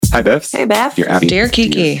Hi, BiFFs. Hey, Beth. You're Abby. Dear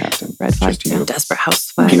Kiki. Captain. Red flag. Cheers to you. Desperate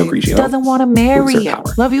housewife. Pinot Grigio. Doesn't want to marry Booster you. power.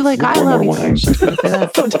 Love you like Look I for love more you.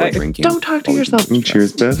 wine. Don't talk to yourself.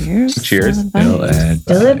 Cheers, Beth. Cheers.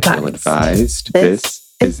 Ill-advised. Ill-advised.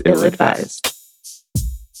 This is ill-advised.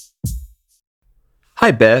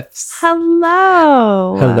 Hi, BiFFs.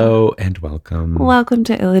 Hello. Hello and welcome. Welcome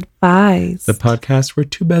to Ill-advised. The podcast where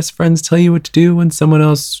two best friends tell you what to do when someone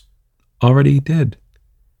else already did.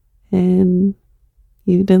 And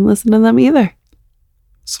you didn't listen to them either.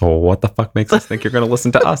 So what the fuck makes us think you're going to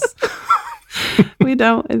listen to us? We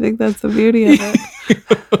don't. I think that's the beauty of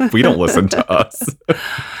it. We don't listen to us.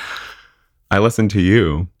 I listen to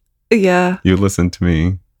you. Yeah, You listen to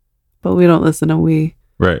me. but we don't listen to we.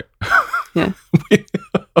 Right. Yeah.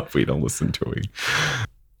 We don't listen to we.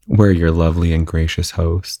 We're your lovely and gracious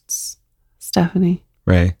hosts. Stephanie.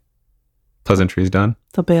 Ray. Pleasantries done?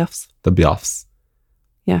 The BiFFs. The BiFFs.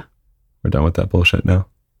 Yeah. We're done with that bullshit now?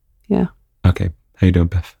 Yeah. Okay. How you doing,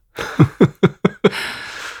 Biff?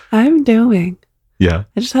 I'm doing. Yeah.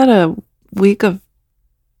 I just had a week of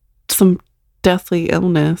some deathly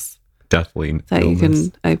illness. Deathly That illness. you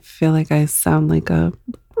can, I feel like I sound like a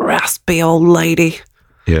raspy old lady.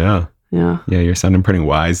 Yeah. Yeah. Yeah, you're sounding pretty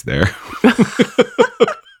wise there.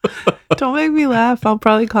 Don't make me laugh. I'll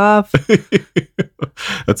probably cough.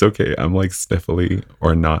 That's okay. I'm like sniffly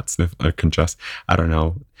or not congested. I don't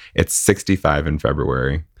know. It's 65 in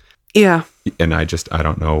February. Yeah. And I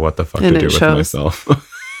don't know what the fuck And to do it with shows. myself.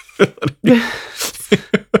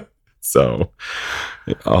 So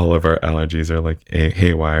all of our allergies are like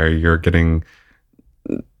haywire. You're getting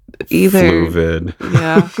Either. fluvid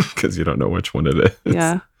Yeah. because you don't know which one it is.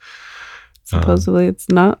 Yeah. Supposedly it's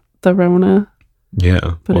not the Rona,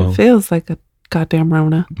 Yeah. but it feels like a goddamn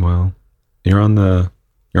Rona. Well, you're on the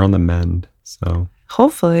mend. So,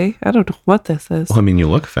 Hopefully. I don't know what this is. well, I mean, you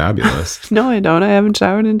look fabulous. No, I don't. I haven't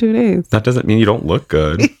showered in 2 days. That doesn't mean you don't look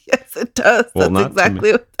good. Yes, it does. Well, That's not to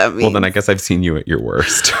exactly what that means. Well, then I guess I've seen you at your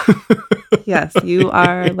worst. Yes, you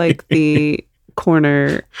are like the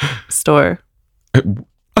corner store.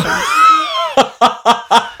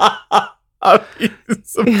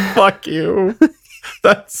 Fuck you.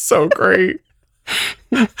 That's so great.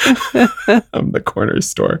 I'm the corner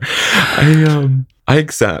store. I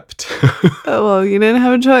accept. Oh, well, you didn't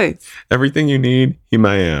have a choice. Everything you need, here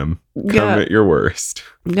I am. Come Yeah. at your worst.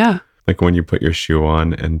 Yeah. Like when you put your shoe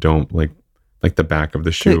on and don't like the back of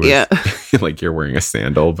the shoe is Yeah. like you're wearing a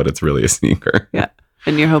sandal, but it's really a sneaker. Yeah.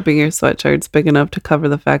 And you're hoping your sweatshirt's big enough to cover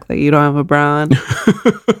the fact that you don't have a bra on.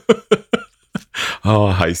 Oh,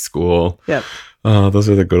 high school. Yep. Oh, those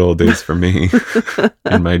are the good old days for me.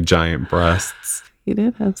 And my giant breasts. You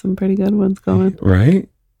did have some pretty good ones going. Right?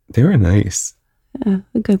 They were nice. Yeah,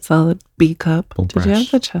 a good solid B cup. Full Did you brush.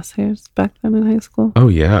 have the chest hairs back then in high school? Oh,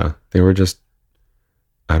 yeah. They were just,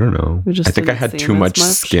 I don't know. We just I think I didn't had see too them as much much.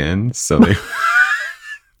 skin. So they,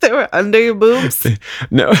 They were under your boobs.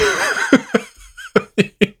 no.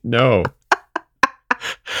 No.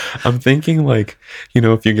 I'm thinking like,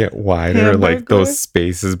 if you get wider, like Hamburger? those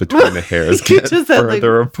spaces between the hairs You get just had, like,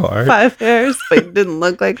 further apart. 5 hairs, but it didn't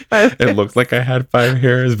look like 5 It hairs. looked like I had 5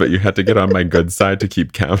 hairs, but you had to get on my good side to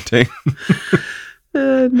keep counting.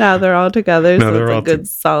 Now they're all together, Now so they're it's a all good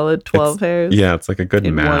solid 12 hairs. Yeah, it's like a good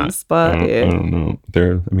in mat. one spot. I Yeah, don't know.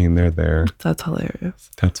 They're there. that's hilarious.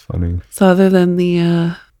 That's funny. So other than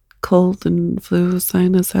the cold and flu,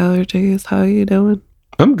 sinus allergies, how are you doing?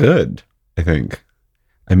 I'm good, I think.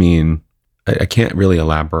 I mean, I can't really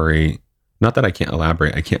elaborate. Not that I can't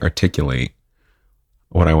elaborate. I can't articulate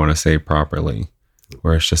what I want to say properly.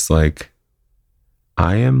 Where it's just like,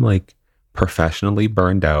 I am like professionally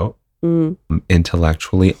burned out,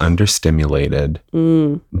 intellectually understimulated,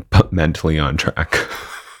 but mentally on track.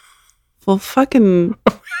 Well, fucking...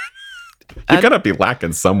 You gotta be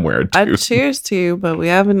lacking somewhere, too. I'd cheers to you, but we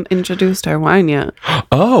haven't introduced our wine yet.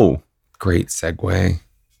 Oh, great segue.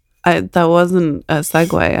 That wasn't a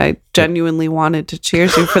segue. I genuinely wanted to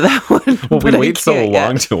cheers you for that one. Well, we but I wait so can't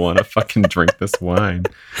long yet. to want to fucking drink this wine.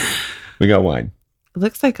 We got wine. It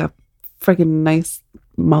looks like a freaking nice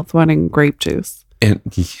mouth-watering grape juice. And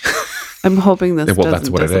I'm hoping this Well, doesn't that's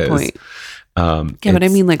what it is. disappoint. Yeah, but I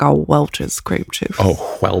mean like a Welch's grape juice.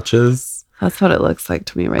 Oh, Welch's? That's what it looks like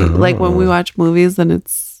to me, right? Like when we watch movies and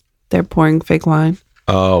they're pouring fake wine.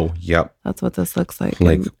 Oh, yep. That's what this looks like.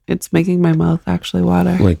 Like- And it's making my mouth actually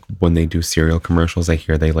water. Like when they do cereal commercials, I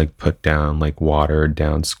hear they like put down like watered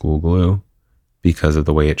down school glue because of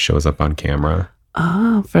the way it shows up on camera.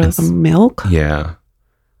 Ah, for the milk? Yeah.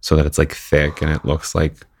 So that it's like thick and it looks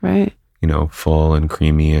like, Right. Full and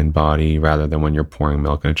creamy in body rather than when you're pouring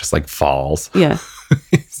milk and it just like falls. Yeah.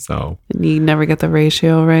 So, And you never get the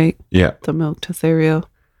ratio right. yeah. The milk to cereal.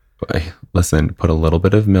 Listen, put a little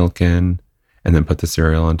bit of milk in and then put the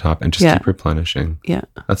cereal on top and just keep replenishing. Yeah.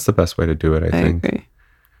 That's the best way to do it, I think. Agree.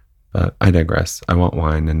 But I digress. I want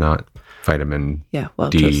wine and not vitamin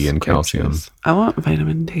D and calcium. I want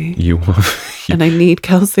vitamin D. You want... and I need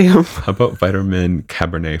calcium. How about vitamin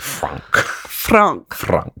Cabernet Franc?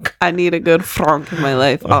 Franc. I need a good Franc in my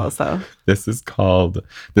life also. This is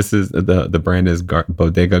the brand is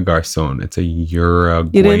Bodega Garzon. It's a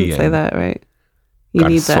Uruguayan. You didn't say that right. You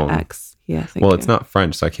need the X. Yeah. It's not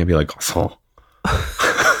French, so I can't be like Garzon.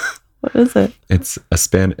 What is it? It's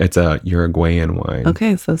a Uruguayan wine.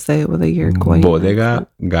 Okay, so say it with a Uruguayan. Bodega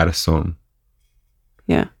Garzon.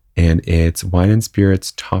 Yeah. And it's Wine and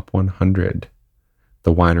Spirits Top 100.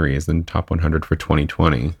 The winery is in the Top 100 for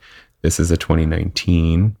 2020. This is a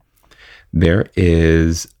 2019. There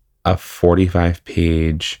is a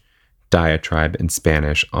 45-page diatribe in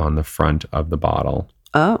Spanish on the front of the bottle.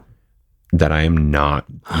 Oh. That I am not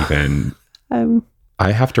even...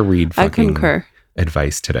 I have to read I concur.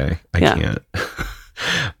 Advice today. I can't.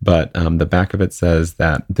 But the back of it says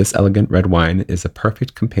that this elegant red wine is a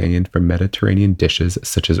perfect companion for Mediterranean dishes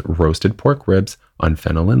such as roasted pork ribs on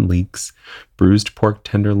fennel and leeks, bruised pork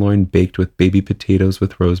tenderloin baked with baby potatoes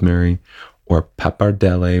with rosemary, or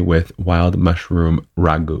pappardelle with wild mushroom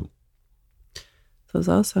ragu. Those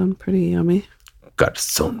all sound pretty yummy.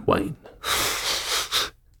 Garzon wine.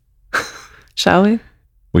 Shall we?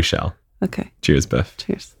 We shall. Okay. Cheers, Biff.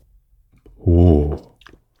 Cheers. Ooh.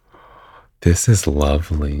 This is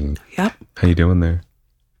lovely. Yep. How you doing there?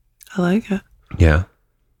 I like it. Yeah.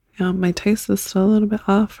 Yeah, my taste is still a little bit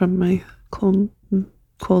off from my cold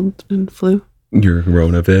and flu. Your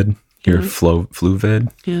Ronavid? Your flu vid?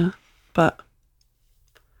 Yeah. But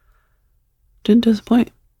didn't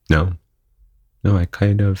disappoint. No, I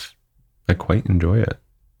quite enjoy it.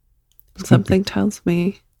 Something tells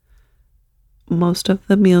me most of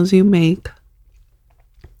the meals you make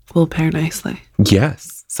will pair nicely.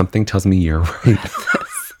 Yes. Something tells me you're right.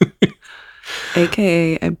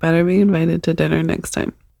 AKA, I better be invited to dinner next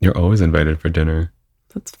time. You're always invited for dinner.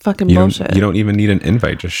 That's fucking bullshit. You don't even need an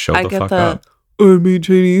invite. Just show the fuck up. I made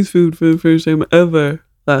Chinese food for the first time ever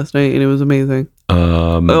last night and it was amazing.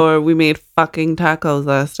 Or we made fucking tacos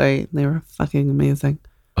last night and they were fucking amazing.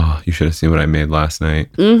 Oh, you should have seen what I made last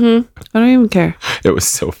night. Mm-hmm. I don't even care. It was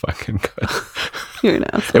so fucking good. You're an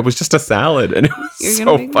asshole. It was just a salad and it was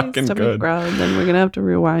so fucking good. Growl, then we're going to have to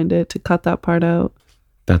rewind it to cut that part out.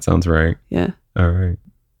 That sounds right. Yeah. All right.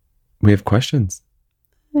 We have questions.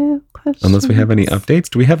 Questions. Unless we have any updates.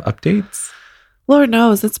 Do we have updates? Lord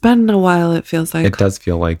knows. It's been a while, it feels like. It does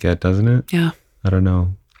feel like it, doesn't it? Yeah. I don't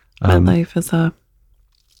know. My life is a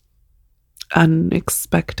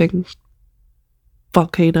unexpected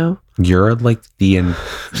volcano. You're like the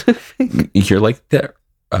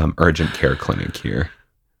urgent care clinic here.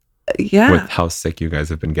 Yeah. With how sick you guys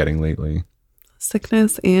have been getting lately.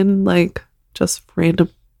 Sickness and like just random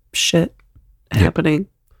shit happening.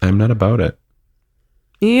 I'm not about it.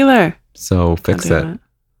 Me either. So fix it.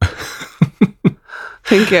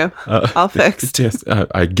 Thank you. I'll fix.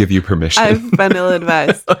 I give you permission. I've been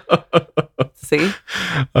ill-advised. See?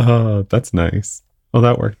 Oh, that's nice. Well,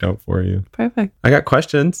 that worked out for you. Perfect. I got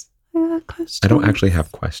questions. I don't actually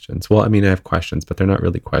have questions. Well, I mean, I have questions, but they're not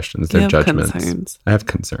really questions. They're judgments. Concerns. I have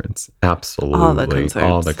concerns. Absolutely.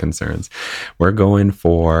 All the concerns. We're going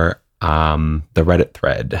for the Reddit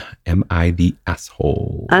thread. Am I the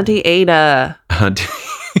asshole? Auntie AITA.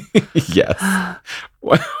 Yes.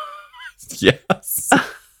 Yes.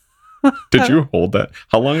 Did you hold that?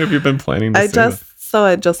 How long have you been planning to say that? So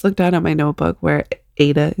I just looked down at my notebook where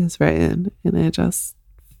AITA is written and it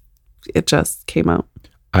just came out.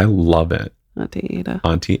 I love it. Auntie AITA.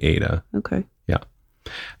 Auntie AITA. Okay. Yeah.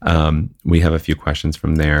 We have a few questions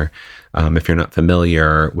from there. If you're not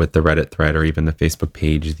familiar with the Reddit thread or even the Facebook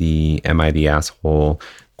page, the Am I the Asshole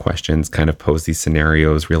questions kind of pose these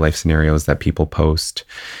scenarios, real life scenarios that people post.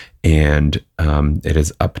 And it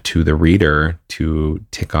is up to the reader to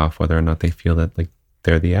tick off whether or not they feel that like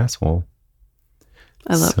they're the asshole.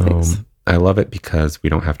 I love things. I love it because we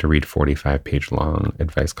don't have to read 45-page long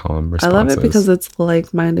advice column responses. I love it because it's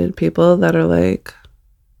like-minded people that are like,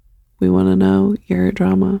 we want to know your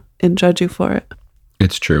drama and judge you for it.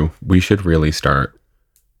 It's true. We should really start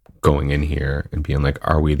going in here and being like,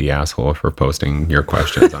 are we the asshole for posting your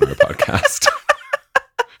questions on our podcast?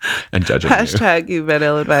 And judging # you've been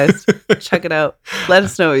ill-advised. Check it out. Let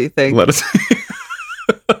us know what you think. Let us.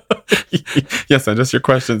 Yes, send us your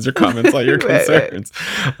questions, your comments, all your concerns.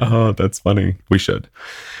 Right. Oh, that's funny. We should.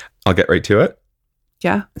 I'll get right to it.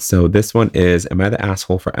 Yeah. So this one is, am I the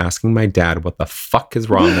asshole for asking my dad what the fuck is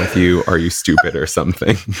wrong with you? Are you stupid or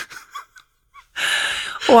something?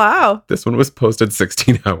 Wow. This one was posted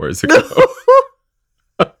 16 hours ago.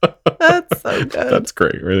 That's so good. That's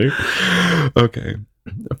great, really. Okay.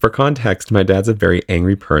 For context, my dad's a very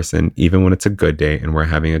angry person. Even when it's a good day and we're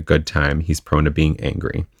having a good time, he's prone to being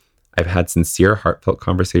angry. I've had sincere, heartfelt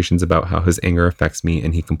conversations about how his anger affects me,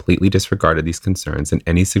 and he completely disregarded these concerns and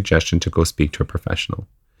any suggestion to go speak to a professional.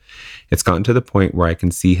 It's gotten to the point where I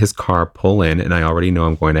can see his car pull in, and I already know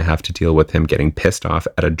I'm going to have to deal with him getting pissed off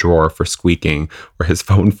at a drawer for squeaking or his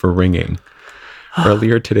phone for ringing.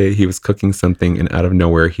 Earlier today, he was cooking something, and out of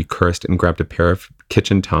nowhere, he cursed and grabbed a pair of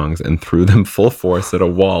kitchen tongs and threw them full force at a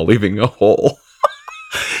wall, leaving a hole.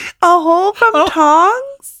 A hole from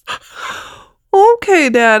tongs? Okay,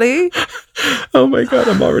 Daddy. Oh my God,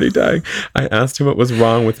 I'm already dying. I asked him what was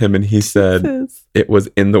wrong with him, and he said it was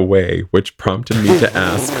in the way, which prompted me to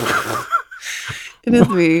ask. It is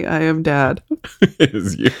me. I am Dad. It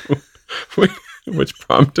is you. Which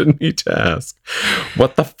prompted me to ask,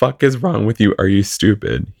 what the fuck is wrong with you? Are you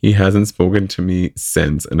stupid? He hasn't spoken to me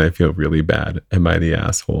since, and I feel really bad. Am I the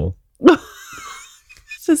asshole?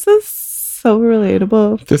 This is so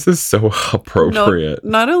relatable. This is so appropriate.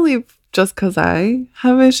 Not only just because I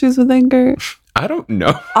have issues with anger. I don't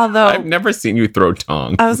know. Although I've never seen you throw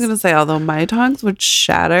tongs. I was going to say, although my tongs would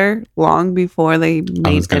shatter long before they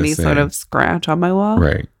made any sort of scratch on my wall.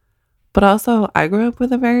 Right. But also, I grew up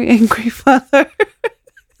with a very angry father.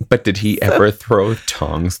 But did he ever throw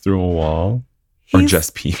tongs through a wall? Or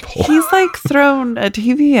just people? He's like thrown a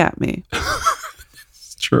TV at me.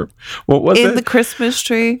 It's true. What was it? In the Christmas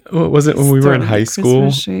tree. What was it when we were in high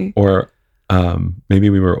school? Or maybe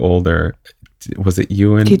we were older. Was it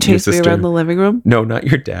you and your sister? He chased me around the living room? No, not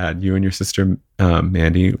your dad. You and your sister,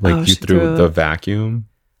 Mandy. Like you threw the vacuum.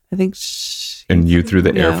 I think and you threw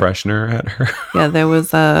the air freshener at her. Yeah, there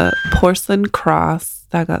was a porcelain cross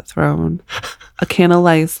that got thrown. A can of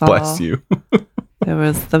Lysol. Bless you. There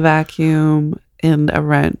was the vacuum and a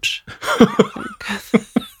wrench.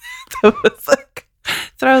 That was like,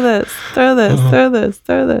 throw this.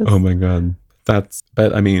 Oh my God.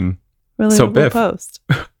 But I mean, really so Biff, post.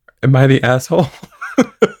 Am I the asshole?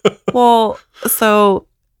 Well, so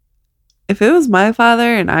if it was my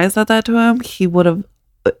father and I said that to him, he would have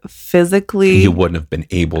physically... You wouldn't have been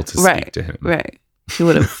able to speak to him. Right. He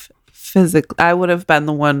would have physically... I would have been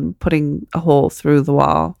the one putting a hole through the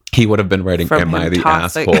wall. He would have been writing, am I the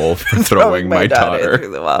asshole for throwing my daughter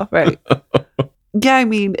through the wall? Right. Yeah, I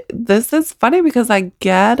mean, this is funny because I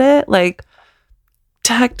get it. Like,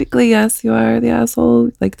 technically, yes, you are the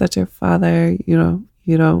asshole. Like, that's your father.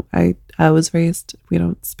 I was raised, we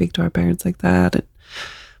don't speak to our parents like that.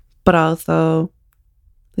 But also,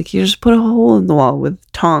 like, you just put a hole in the wall with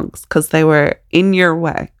tongs because they were in your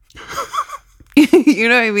way. You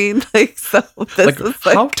know what I mean? Like, so this is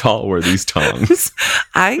like... How tall were these tongs?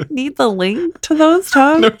 I need the link to those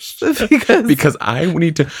tongs. Because I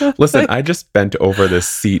need to... Listen, I just bent over this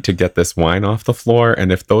seat to get this wine off the floor,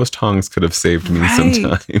 and if those tongs could have saved me some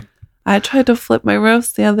time... I tried to flip my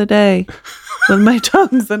roast the other day with my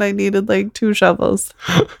tongs, and I needed like 2 shovels.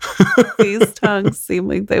 These tongs seem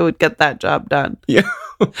like they would get that job done. Yeah.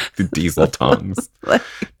 The diesel tongs.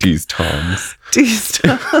 These tongs.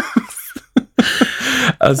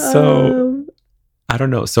 So, I don't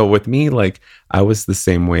know. So with me, like, I was the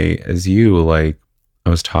same way as you. Like, I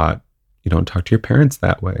was taught, you don't talk to your parents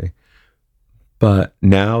that way. But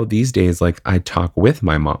now, these days, like, I talk with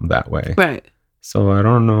my mom that way. Right. So I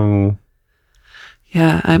don't know.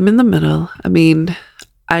 Yeah, I'm in the middle. I mean,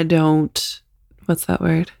 I don't, what's that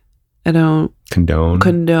word? I don't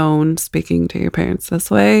condone speaking to your parents this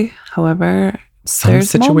way. However, some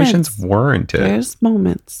situations warrant it. There's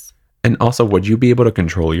moments. And also, would you be able to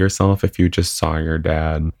control yourself if you just saw your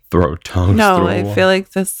dad throw tongs through a wall? No, I feel like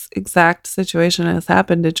this exact situation has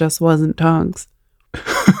happened. It just wasn't tongs.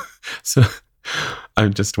 So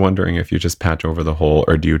I'm just wondering if you just patch over the hole,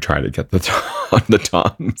 or do you try to get the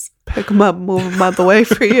tongs? Pick them up, move them out the way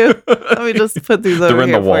for you. Let me just put these over here.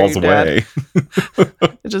 They're in the wall's way.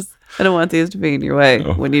 I don't want these to be in your way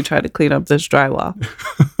when you try to clean up this drywall.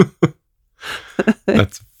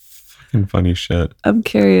 That's fucking funny shit. I'm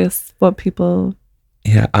curious what people.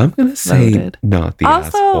 Yeah, I'm gonna say not the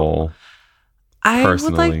asshole. I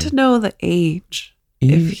would like to know the age.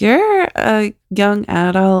 If you're a young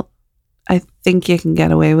adult, I think you can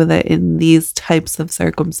get away with it in these types of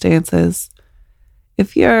circumstances.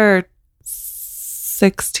 If you're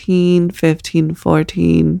 16, 15,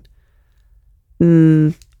 14,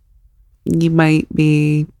 you might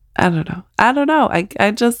be, I don't know.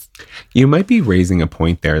 I just... You might be raising a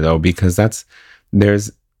point there, though, because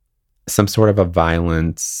there's some sort of a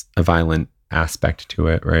violent aspect to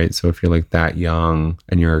it, right? So if you're like that young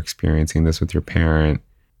and you're experiencing this with your parent,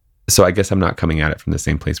 So I guess I'm not coming at it from the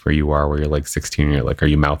same place where you are, where you're like 16 and you're like, are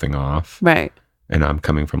you mouthing off? Right. And I'm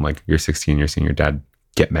coming from like, you're 16, you're seeing your dad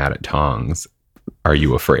get mad at tongs. Are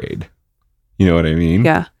you afraid? You know what I mean?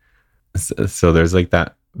 Yeah. So there's like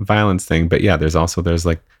that violence thing. But yeah, there's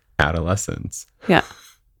like adolescence. Yeah.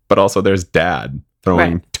 But also there's dad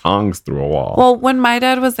throwing tongs through a wall. Well, when my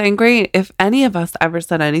dad was angry, if any of us ever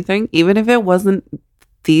said anything, even if it wasn't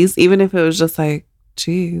even if it was just like,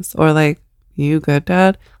 geez, or like, you good,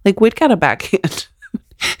 dad? Like, we'd get a backhand.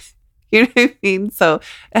 You know what I mean? So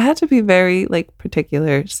it had to be very like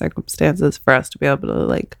particular circumstances for us to be able to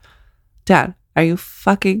like, dad, are you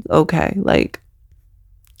fucking okay? Like,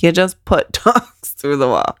 you just put tongs through the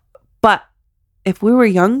wall. But if we were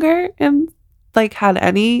younger and like had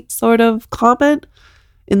any sort of comment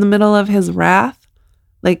in the middle of his wrath,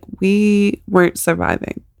 like we weren't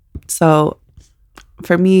surviving. So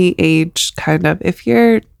for me, age kind of, if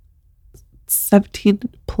you're 17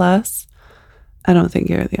 plus, I don't think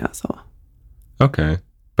you're the asshole. Okay.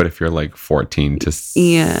 But if you're like 14 to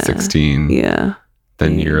 16,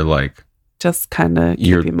 then you're like, just kind of keep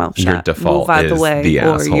your mouth shut. Your default move out is the way, the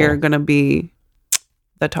or asshole. you're going to be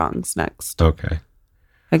the tongs next. Okay.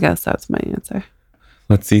 I guess that's my answer.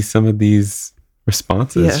 Let's see some of these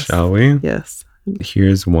responses, shall we? Yes.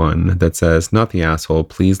 Here's one that says, not the asshole,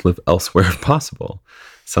 please live elsewhere if possible.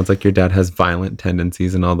 Sounds like your dad has violent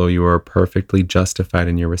tendencies, and although you are perfectly justified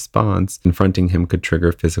in your response, confronting him could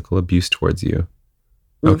trigger physical abuse towards you.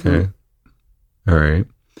 Okay. All right.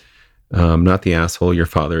 Not the asshole, your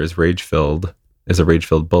father is a rage-filled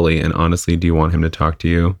bully, and honestly, do you want him to talk to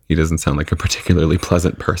you? He doesn't sound like a particularly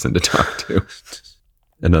pleasant person to talk to.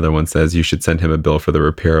 Another one says, you should send him a bill for the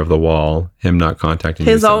repair of the wall. Him not contacting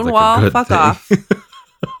his you own sounds like wall? a good Fuck thing.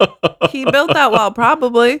 off. He built that wall,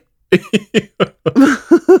 probably.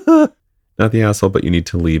 Not the asshole, but you need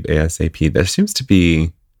to leave ASAP. There seems to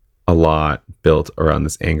be a lot built around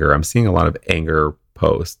this anger. I'm seeing a lot of anger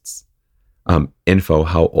posts. Info,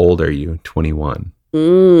 how old are you? 21.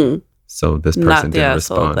 So this person didn't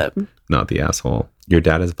respond. Then. Not the asshole. Your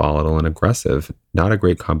dad is volatile and aggressive. Not a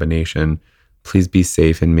great combination. Please be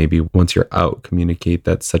safe, and maybe once you're out, communicate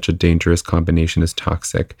that such a dangerous combination is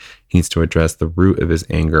toxic. He needs to address the root of his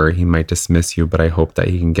anger. He might dismiss you, but I hope that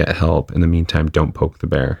he can get help. In the meantime, don't poke the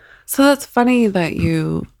bear. So that's funny that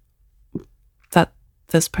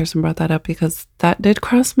this person brought that up, because that did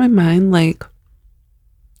cross my mind. Like,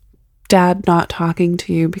 dad not talking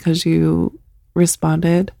to you because you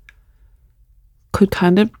responded could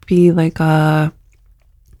kind of be like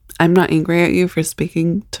I'm not angry at you for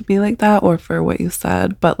speaking to me like that or for what you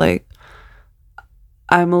said, but like,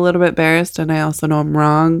 I'm a little bit embarrassed, and I also know I'm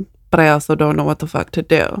wrong, but I also don't know what the fuck to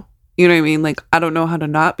do. You know what I mean? Like, I don't know how to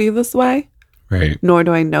not be this way. Right. Nor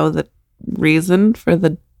do I know the reason for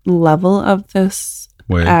the level of this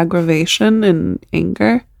aggravation and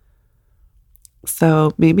anger.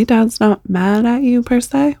 So maybe dad's not mad at you per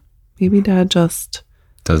se. Maybe dad just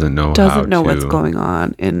doesn't know what's going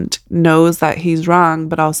on and knows that he's wrong,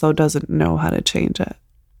 but also doesn't know how to change it.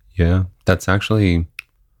 Yeah, that's actually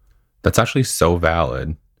so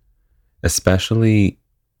valid. Especially,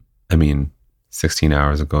 I mean, 16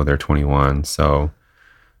 hours ago, they're 21. So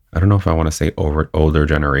I don't know if I want to say older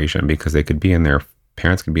generation, because they could be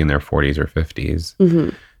parents could be in their 40s or 50s. Mm-hmm.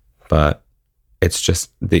 But it's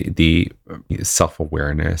just the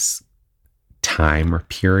self-awareness time or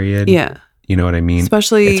period. Yeah. You know what I mean?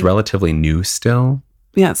 Especially, it's relatively new still.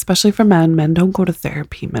 Yeah, especially for men. Men don't go to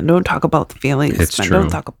therapy. Men don't talk about feelings. It's Men true. don't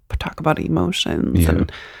talk about emotions. Yeah.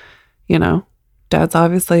 And, you know, dad's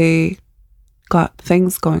obviously got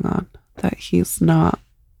things going on that he's not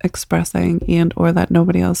expressing and or that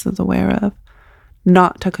nobody else is aware of.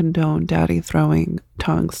 Not to condone daddy throwing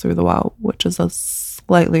tongs through the wall, which is a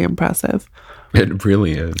slightly impressive. It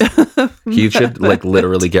really is. He should like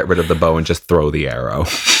literally get rid of the bow and just throw the arrow.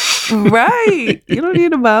 Right. You don't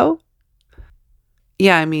need a bow.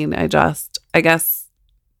 Yeah, I mean, I guess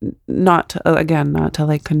not to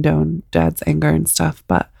like condone dad's anger and stuff,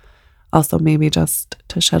 but also maybe just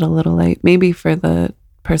to shed a little light. Maybe for the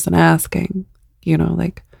person asking, you know,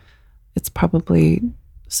 like, it's probably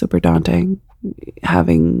super daunting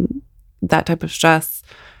having that type of stress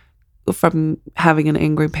from having an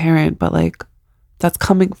angry parent, but like, that's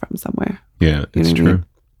coming from somewhere. Yeah, it's true. I mean?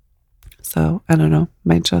 So I don't know.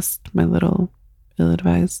 My little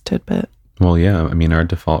ill-advised tidbit. Well, yeah. I mean, our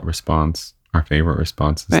default response, our favorite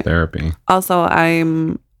response is therapy. Also,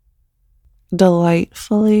 I'm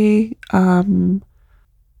delightfully, I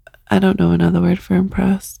don't know another word for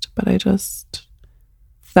impressed, but I just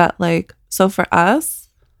felt like, so for us,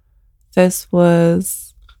 this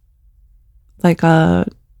was like a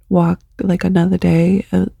walk like another day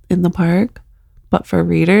in the park. But for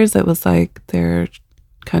readers, it was like they're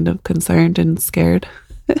kind of concerned and scared.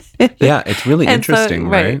 Yeah, it's really And interesting,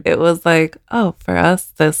 right? It was like, oh, for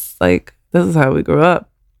us, this is how we grew up.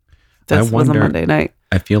 This was a Monday night.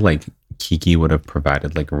 I feel like Kiki would have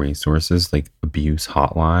provided like resources, like abuse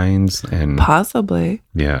hotlines and possibly.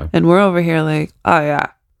 Yeah. And we're over here like, oh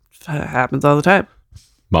yeah, it happens all the time.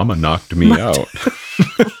 Mama knocked me out.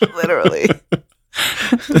 Literally.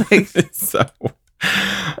 Like, so,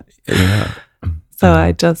 yeah. So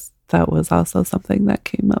that was also something that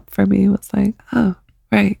came up for me, was like, oh,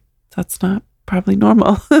 right. That's not probably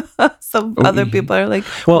normal. Some other people are like,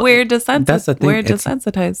 we're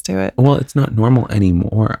desensitized to it. Well, it's not normal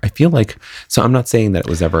anymore. I feel like, so I'm not saying that it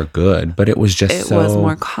was ever good, but it was just it was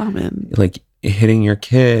more common. Like hitting your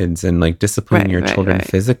kids and like disciplining your children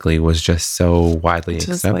physically was just so widely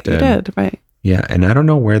accepted. What you did, right? Yeah, and I don't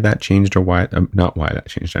know where that changed or why, not why that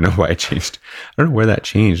changed. I know why it changed. I don't know where that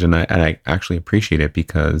changed, and I actually appreciate it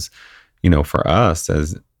because, you know, for us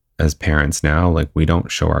as parents now, like we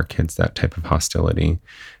don't show our kids that type of hostility,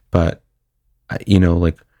 but you know,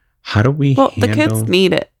 like how do we handle... the kids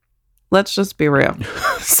need it. Let's just be real.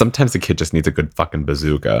 Sometimes the kid just needs a good fucking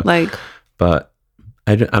bazooka. Like, but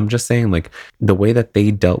I'm just saying, like the way that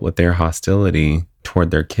they dealt with their hostility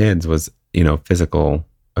toward their kids was, you know, physical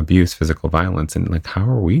abuse, physical violence, and like how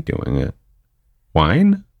are we doing it?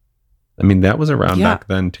 Wine? I mean, that was around back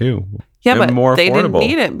then too. Yeah, but more they didn't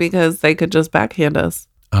need it because they could just backhand us.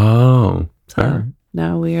 Oh, so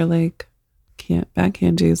now we are like, can't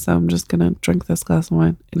backhand you, so I'm just gonna drink this glass of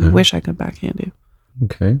wine and wish I could backhand you.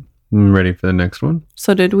 Okay, I'm ready for the next one.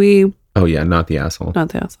 So did we? Oh yeah, not the asshole. Not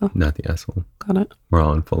the asshole. Not the asshole. Got it. We're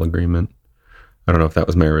all in full agreement. I don't know if that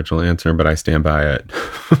was my original answer, but I stand by it.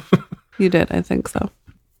 You did, I think so.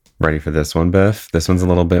 Ready for this one, Biff? This one's a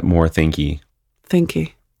little bit more thinky.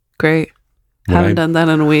 Thinky. Great. Haven't done that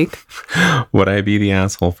in a week. Would I be the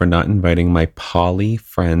asshole for not inviting my poly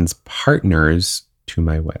friends' partners to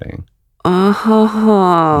my wedding?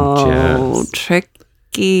 Oh,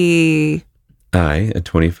 tricky. I, a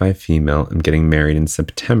 25 female, am getting married in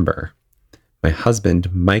September. My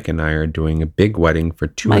husband, Mike, and I are doing a big wedding for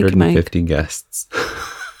 250 guests.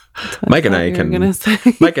 Mike and I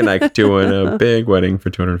doing a big wedding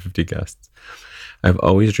for 250 guests. I've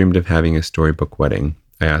always dreamed of having a storybook wedding.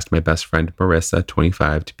 I asked my best friend, Marissa,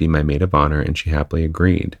 25, to be my maid of honor, and she happily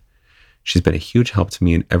agreed. She's been a huge help to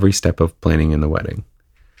me in every step of planning in the wedding.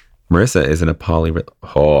 Marissa is in a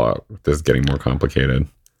this is getting more complicated.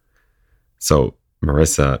 So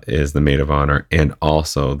Marissa is the maid of honor and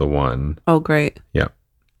also the one. Oh, great. Yeah.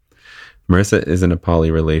 Marissa is in a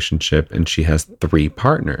poly relationship and she has 3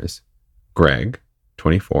 partners. Greg,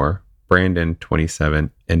 24, Brandon,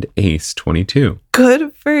 27, and Ace, 22.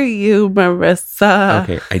 Good for you, Marissa.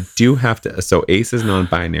 Okay, I do have to... So Ace is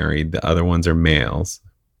non-binary. The other ones are males,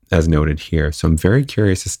 as noted here. So I'm very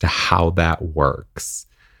curious as to how that works.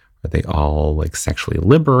 Are they all like sexually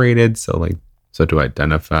liberated? So do they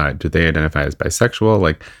identify as bisexual?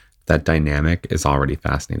 Like that dynamic is already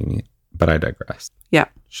fascinating me. But I digress. Yeah.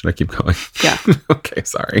 Should I keep going? Yeah. Okay,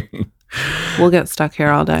 sorry. We'll get stuck here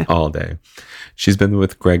all day. All day. She's been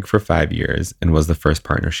with Greg for 5 years and was the first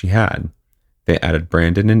partner she had. They added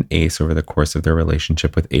Brandon and Ace over the course of their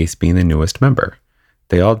relationship, with Ace being the newest member.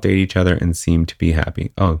 They all date each other and seem to be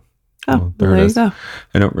happy. Well, there it is. You go.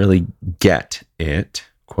 I don't really get it,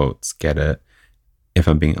 quotes, get it, if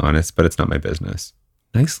I'm being honest, but it's not my business.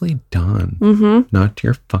 Nicely done. Mm-hmm. Not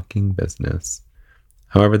your fucking business.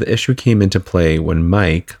 However, the issue came into play when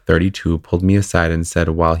Mike, 32, pulled me aside and said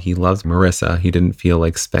while he loves Marissa, he didn't feel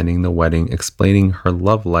like spending the wedding explaining her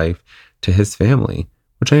love life to his family,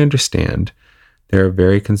 which I understand. They're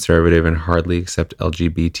very conservative and hardly accept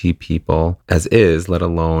LGBT people as is, let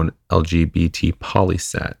alone LGBT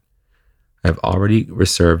polyset. I've already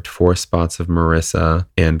reserved 4 spots of Marissa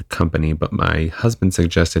and company, but my husband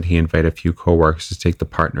suggested he invite a few coworkers to take the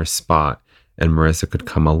partner's spot and Marissa could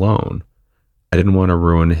come alone. I didn't want to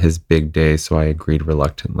ruin his big day, so I agreed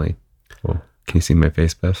reluctantly. Well, can you see my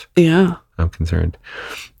face, Biff? Yeah. I'm concerned.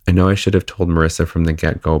 I know I should have told Marissa from the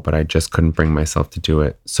get-go, but I just couldn't bring myself to do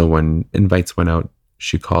it. So when invites went out,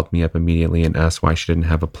 she called me up immediately and asked why she didn't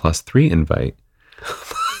have a +3 invite.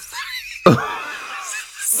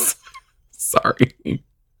 Sorry.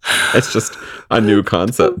 It's just a new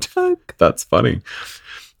concept. That's funny.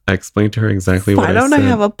 I explained to her exactly what I said. Why don't I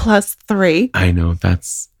have a +3? I know,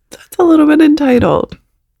 That's a little bit entitled.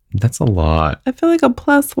 That's a lot. I feel like a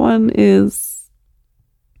 +1 is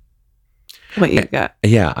what you got.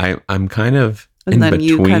 Yeah, I'm kind of and in then between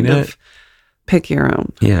you kind it. of pick your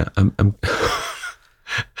own. Yeah, I'm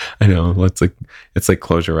I know. It's like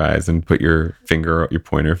close your eyes and put your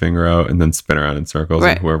pointer finger out, and then spin around in circles,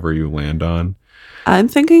 Right. and whoever you land on. I'm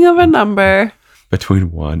thinking of a number.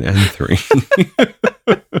 Between 1 and 3.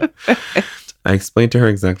 I explained to her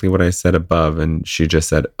exactly what I said above, and she just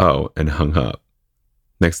said, "Oh," and hung up.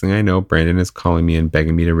 Next thing I know, Brandon is calling me and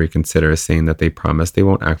begging me to reconsider, saying that they promise they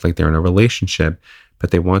won't act like they're in a relationship,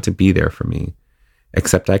 but they want to be there for me.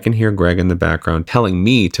 Except I can hear Greg in the background telling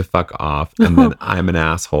me to fuck off, and then I'm an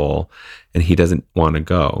asshole, and he doesn't want to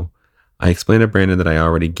go. I explained to Brandon that I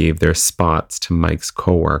already gave their spots to Mike's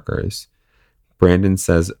coworkers. Brandon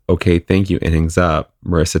says, "Okay, thank you," and hangs up.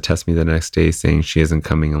 Marissa texts me the next day saying she isn't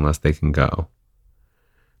coming unless they can go.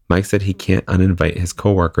 Mike said he can't uninvite his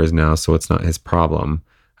coworkers now, so it's not his problem.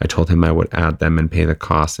 I told him I would add them and pay the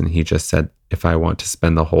cost, and he just said if I want to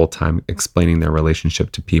spend the whole time explaining their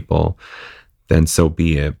relationship to people, then so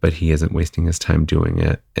be it, but he isn't wasting his time doing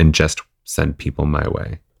it, and just send people my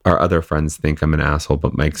way. Our other friends think I'm an asshole,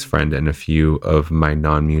 but Mike's friend and a few of my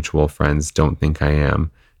non-mutual friends don't think I am.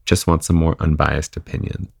 Just want some more unbiased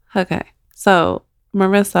opinion. Okay. So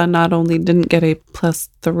Marissa not only didn't get a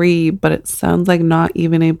 +3, but it sounds like not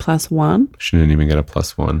even a +1. She didn't even get a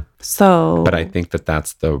 +1. So, but I think that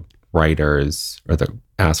that's the writers or the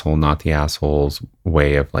asshole, not the assholes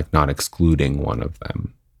way of like not excluding one of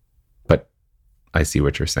them. But I see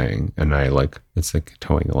what you're saying. And it's like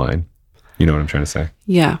towing the line. You know what I'm trying to say?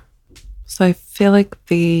 Yeah. So I feel like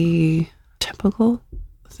the typical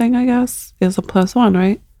thing, I guess, is a +1,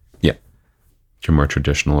 right? Yeah. It's your more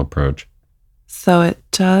traditional approach. So it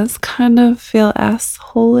does kind of feel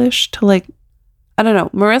asshole-ish to like, I don't know.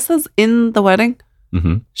 Marissa's in the wedding.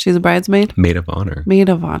 Mm-hmm. She's a bridesmaid. Maid of honor. Maid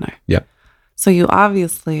of honor. Yep. So you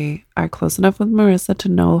obviously are close enough with Marissa to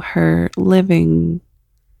know her living.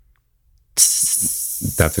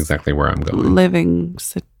 That's exactly where I'm going. Living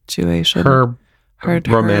situation. Her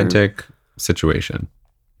romantic situation.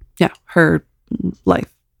 Yeah. Her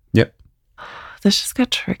life. Yep. This just got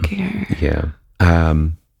trickier. Yeah.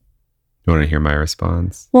 You want to hear my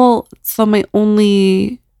response? Well, so my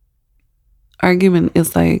only argument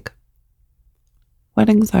is like,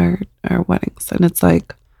 weddings are weddings. And it's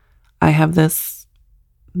like, I have this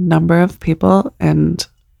number of people and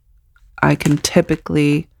I can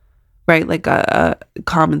typically, right? Like a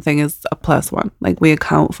common thing is a +1. Like we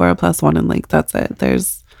account for a +1 and like, that's it.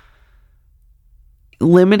 There's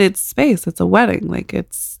limited space. It's a wedding. Like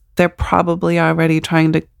they're probably already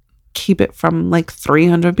trying to keep it from like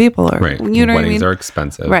 300 people or right. You know what I mean? Weddings are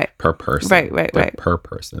expensive, right? Per person, right. Per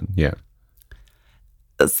person, yeah.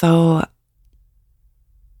 So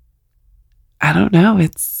I don't know.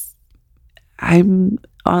 I'm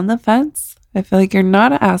on the fence. I feel like you're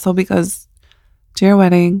not an asshole because to your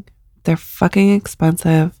wedding, they're fucking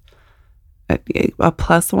expensive. A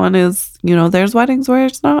 +1 is, there's weddings where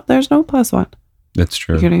there's no +1. That's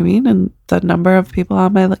true. You know what I mean? And the number of people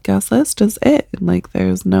on my guest list is it. And like,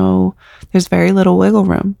 there's very little wiggle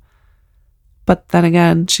room. But then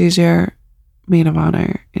again, she's your maid of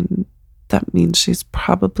honor. And that means she's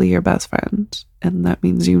probably your best friend. And that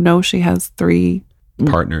means she has 3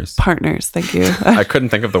 partners. Thank you. I couldn't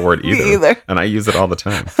think of the word either. And I use it all the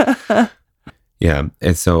time. Yeah.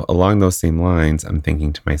 And so along those same lines, I'm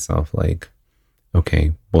thinking to myself like,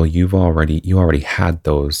 okay, well, you already had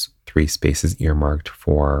those 3 spaces earmarked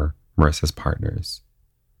for Marissa's partners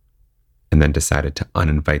and then decided to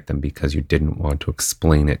uninvite them because you didn't want to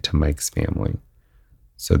explain it to Mike's family.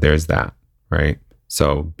 So there's that, right?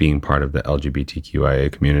 So being part of the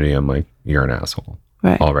LGBTQIA community, I'm like, you're an asshole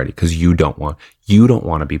already because you don't want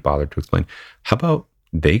to be bothered to explain. How about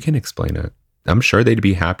they can explain it? I'm sure they'd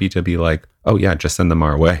be happy to be like, oh yeah, just send them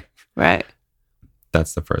our way. Right.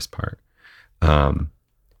 That's the first part.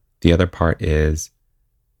 The other part is,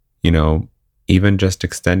 even just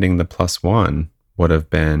extending the +1 would have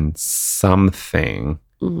been something.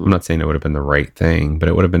 Mm-hmm. I'm not saying it would have been the right thing, but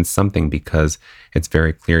it would have been something because it's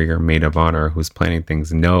very clear your maid of honor who's planning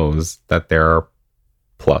things knows that there are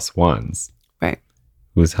 +1s. Right.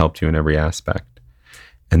 Who's helped you in every aspect.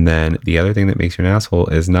 And then the other thing that makes you an asshole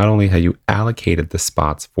is not only have you allocated the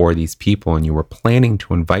spots for these people and you were planning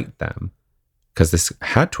to invite them, because this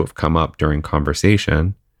had to have come up during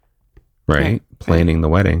conversation, right? Planning the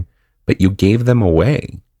wedding, but you gave them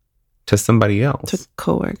away to somebody else. To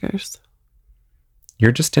coworkers.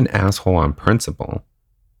 You're just an asshole on principle.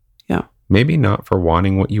 Yeah. Maybe not for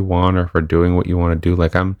wanting what you want or for doing what you want to do.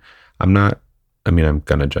 Like I'm going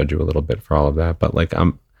to judge you a little bit for all of that, but like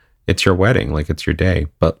it's your wedding, like it's your day.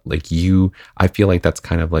 But like I feel like that's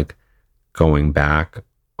kind of like going back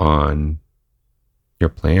on your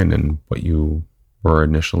plan and what you were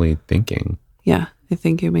initially thinking. Yeah. I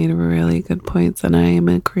think you made really good points, and I am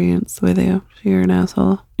in agreement with you. You're an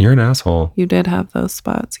asshole. You're an asshole. You did have those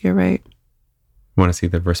spots. You're right. Want to see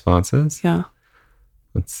the responses? Yeah.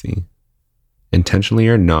 Let's see. Intentionally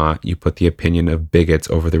or not, you put the opinion of bigots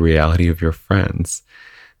over the reality of your friends.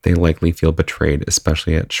 They likely feel betrayed,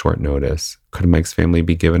 especially at short notice. Could Mike's family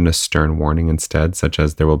be given a stern warning instead, such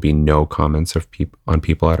as there will be no comments on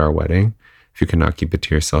people at our wedding? If you cannot keep it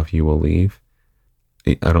to yourself, you will leave.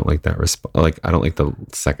 I don't like that I don't like the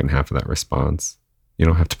second half of that response. You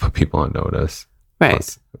don't have to put people on notice. Right.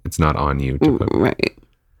 Plus, it's not on you to put. Right.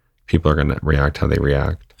 People are going to react how they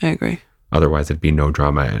react. I agree. Otherwise, it'd be no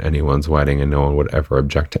drama at anyone's wedding and no one would ever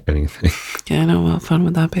object to anything. Yeah, I know. What fun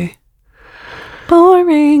would that be?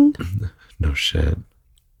 Boring. No shit.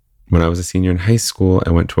 When I was a senior in high school, I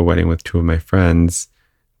went to a wedding with two of my friends,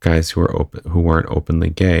 guys who weren't openly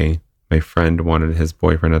gay. My friend wanted his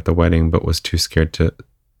boyfriend at the wedding, but was too scared,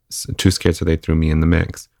 so they threw me in the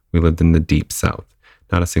mix. We lived in the deep south.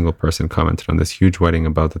 Not a single person commented on this huge wedding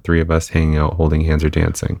about the three of us hanging out, holding hands, or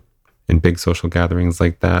dancing. In big social gatherings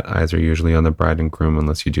like that, eyes are usually on the bride and groom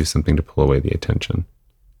unless you do something to pull away the attention.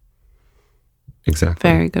 Exactly.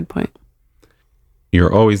 Very good point.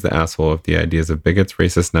 You're always the asshole if the ideas of bigots,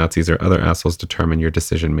 racists, Nazis, or other assholes determine your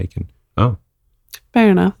decision making. Oh. Fair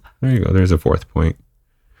enough. There you go. There's a fourth point.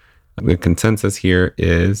 The consensus here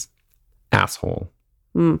is asshole.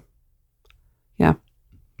 Yeah.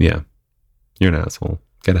 Yeah. You're an asshole.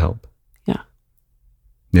 Get help. Yeah.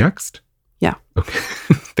 Next? Yeah. Okay.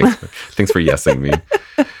 Thanks for yesing me.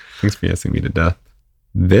 Thanks for yesing me to death.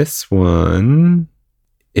 This one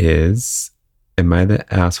is, am I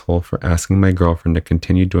the asshole for asking my girlfriend to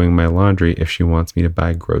continue doing my laundry if she wants me to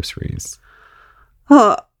buy groceries?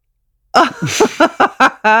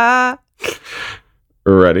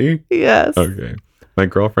 Ready? Yes. Okay. My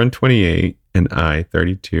girlfriend, 28, and I,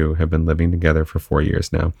 32, have been living together for 4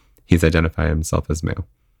 years now. He's identified himself as male.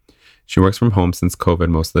 She works from home since COVID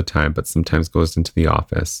most of the time, but sometimes goes into the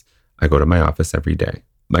office. I go to my office every day.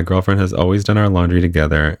 My girlfriend has always done our laundry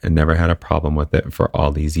together and never had a problem with it for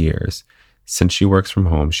all these years. Since she works from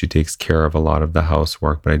home, she takes care of a lot of the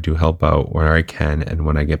housework, but I do help out where I can and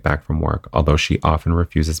when I get back from work, although she often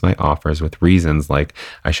refuses my offers with reasons like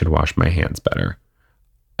I should wash my hands better.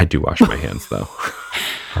 I do wash my hands, though.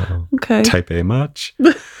 Okay. Type A much?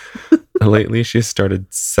 Lately, she's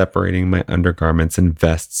started separating my undergarments and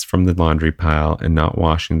vests from the laundry pile and not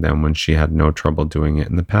washing them when she had no trouble doing it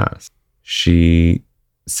in the past. She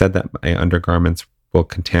said that my undergarments will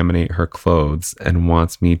contaminate her clothes and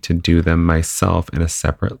wants me to do them myself in a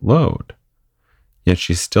separate load. Yet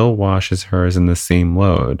she still washes hers in the same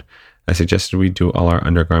load. I suggested we do all our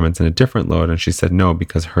undergarments in a different load, and she said no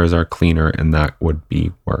because hers are cleaner and that would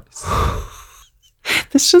be worse.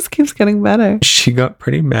 This just keeps getting better. She got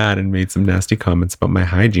pretty mad and made some nasty comments about my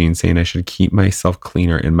hygiene, saying I should keep myself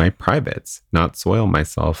cleaner in my privates, not soil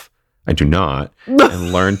myself. I do not,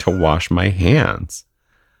 and learn to wash my hands.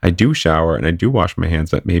 I do shower and I do wash my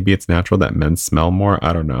hands, but maybe it's natural that men smell more.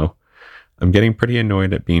 I don't know. I'm getting pretty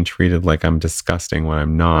annoyed at being treated like I'm disgusting when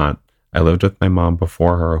I'm not. I lived with my mom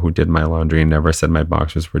before her who did my laundry and never said my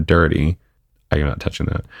boxers were dirty. I'm not touching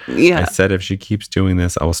that. Yeah. I said if she keeps doing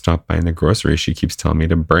this, I will stop buying the groceries she keeps telling me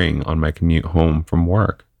to bring on my commute home from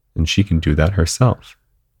work. And she can do that herself.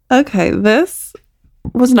 Okay, this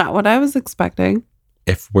was not what I was expecting.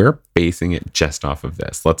 If we're basing it just off of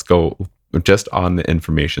this, let's go just on the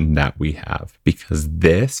information that we have, because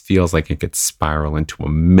this feels like it could spiral into a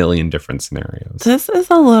million different scenarios. This is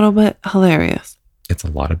a little bit hilarious. It's a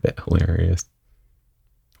lot of bit hilarious.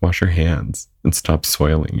 Wash your hands and stop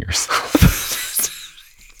soiling yourself.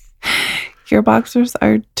 Your boxers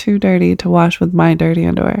are too dirty to wash with my dirty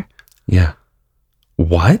underwear. Yeah.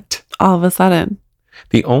 What? All of a sudden.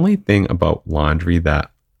 The only thing about laundry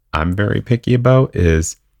that I'm very picky about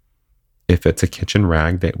is if it's a kitchen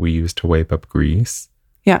rag that we use to wipe up grease,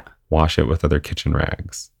 yeah, wash it with other kitchen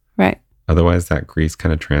rags. Right. Otherwise, that grease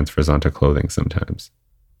kind of transfers onto clothing sometimes.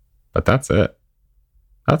 But that's it.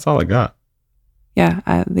 That's all I got. Yeah.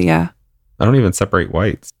 Yeah. I don't even separate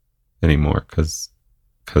whites anymore because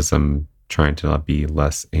I'm trying to not be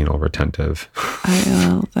less anal retentive.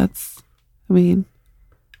 I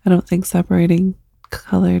don't think separating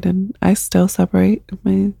colored, and I still separate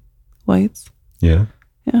my whites. Yeah?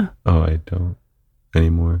 Yeah. Oh, I don't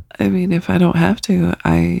anymore. I mean, if I don't have to,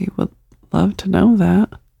 I would love to know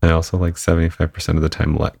that. I also 75% of the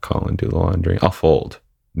time let Colin do the laundry. I'll fold.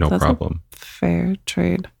 No That's problem. A fair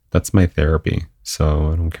trade. That's my therapy,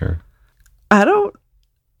 so I don't care.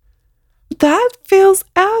 That feels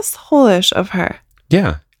asshole-ish of her.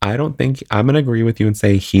 Yeah. I don't think I'm going to agree with you and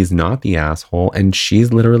say he's not the asshole. And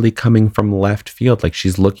she's literally coming from left field. Like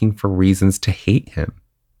she's looking for reasons to hate him.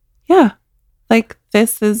 Yeah. Like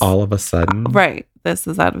this is All of a sudden. right. This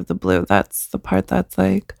is out of the blue. That's the part that's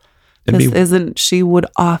like, she would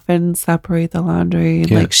often separate the laundry.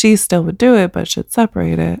 And like she still would do it, but should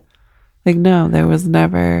separate it. Like, no, there was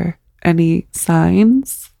never any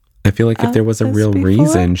signs. I feel like if there was a real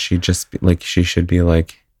reason, she'd just be like, she should be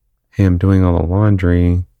like, hey, I'm doing all the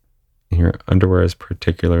laundry. Your underwear is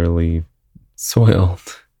particularly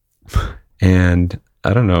soiled. And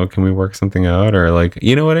I don't know, can we work something out? Or like,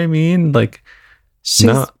 you know what I mean? Like,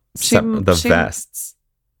 vests.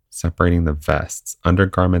 Separating the vests,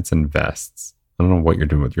 undergarments and vests. I don't know what you're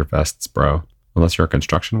doing with your vests, bro. Unless you're a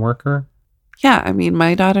construction worker. Yeah, I mean,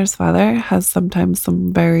 my daughter's father has sometimes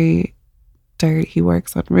some very dirty. He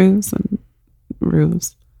works on roofs and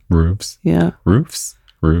roofs. Roofs? Yeah. Roofs?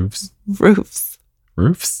 Roofs? Roofs.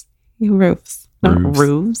 Roofs? Roofs. Not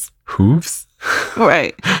roofs. Hooves?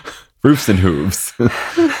 Right. Roofs and hooves.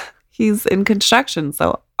 He's in construction,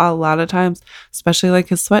 so a lot of times, especially like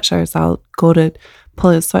his sweatshirts, I'll go to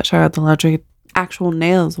pull his sweatshirt out the laundry. Actual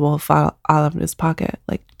nails will fall out of his pocket,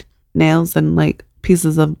 like nails and like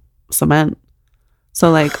pieces of cement. So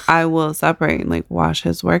like I will separate and like wash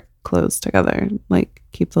his work clothes together and like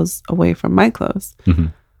keep those away from my clothes. Mm-hmm.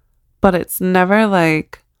 But it's never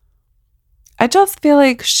like, I just feel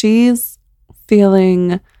like she's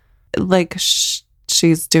feeling like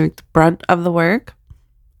she's doing the brunt of the work,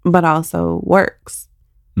 but also works.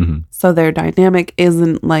 Mm-hmm. So their dynamic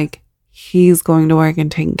isn't like he's going to work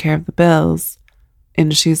and taking care of the bills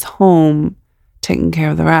and she's home taking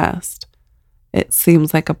care of the rest. It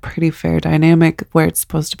seems like a pretty fair dynamic where it's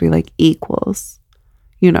supposed to be like equals.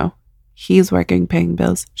 You know, he's working, paying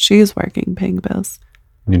bills. She's working, paying bills.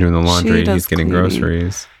 You're doing the laundry. He's getting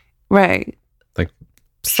groceries. Right. Like,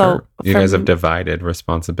 sure. You guys have divided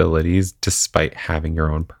responsibilities despite having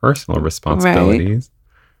your own personal responsibilities.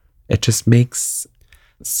 Right. It just makes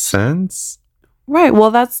sense. Right.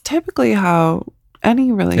 Well, that's typically how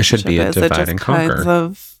any relationship it should be a is. divide and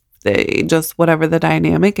conquer. They just whatever the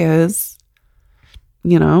dynamic is,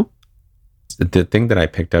 you know. The thing that I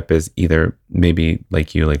picked up is either maybe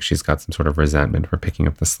like you, like she's got some sort of resentment for picking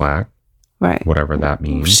up the slack. Right. Whatever that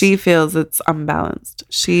means. She feels it's unbalanced.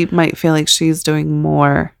 She might feel like she's doing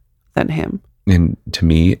more than him. And to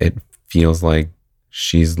me, it feels like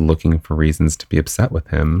she's looking for reasons to be upset with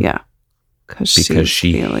him. Yeah. Because she's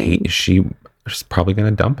probably going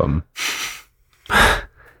to dump him.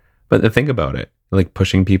 But think about it. Like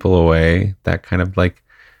pushing people away, that kind of like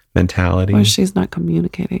mentality. Or she's not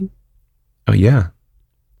communicating. Oh, yeah.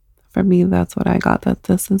 For me, that's what I got, that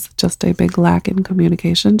this is just a big lack in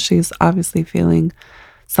communication. She's obviously feeling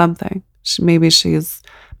something. Maybe she's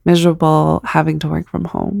miserable having to work from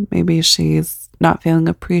home. Maybe she's not feeling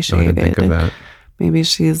appreciated. I didn't think of that. Maybe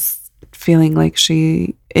she's feeling like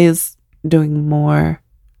she is doing more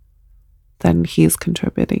than he's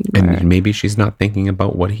contributing. And maybe she's not thinking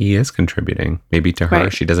about what he is contributing. Maybe to her,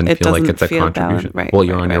 she doesn't feel like it's a contribution. Right, well,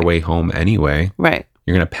 you're on your way home anyway. Right.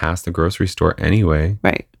 You're going to pass the grocery store anyway.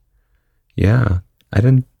 Right. Yeah. I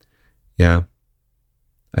think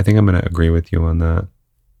I'm going to agree with you on that.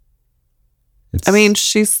 I mean,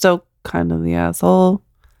 she's still kind of the asshole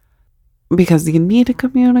because you need to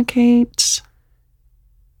communicate.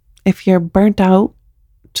 If you're burnt out,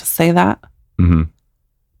 just say that. Mm-hmm.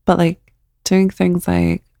 But like doing things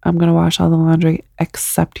like, I'm going to wash all the laundry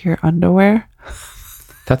except your underwear.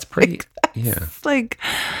 That's pretty, yeah. Like,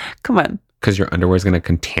 come on. Because your underwear is going to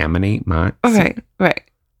contaminate mine. Right.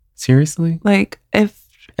 Seriously? Like, is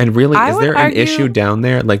there an issue down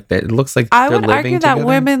there? Like, that it looks like I they're would living argue together? that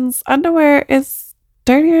women's underwear is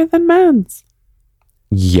dirtier than men's.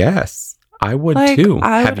 Yes, I would too.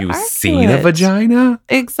 Have you seen a vagina?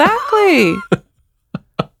 Exactly.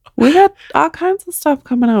 We got all kinds of stuff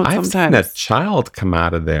coming out sometimes. I've seen a child come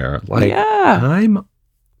out of there. Like, yeah. I'm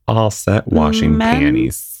all set washing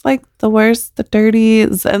panties. Like the worst, the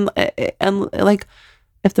dirties, and like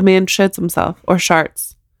if the man shits himself or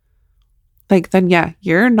sharts, like then yeah,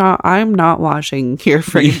 I'm not washing your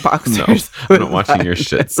freaking boxers. No, I'm not watching your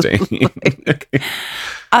shit staining. Like,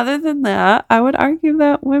 other than that, I would argue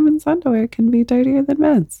that women's underwear can be dirtier than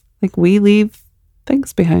men's. Like we leave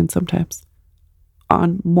things behind sometimes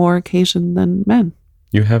on more occasion than men.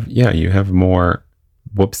 You have more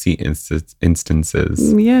whoopsie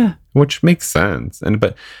instances. Yeah. Which makes sense.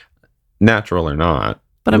 But natural or not.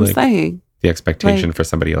 But I'm saying the expectation for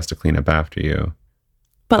somebody else to clean up after you.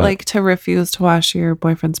 But like to refuse to wash your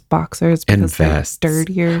boyfriend's boxers And because they're vests.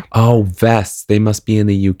 dirtier. Oh, vests. They must be in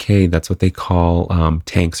the UK. That's what they call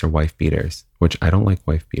tanks or wife beaters, which I don't like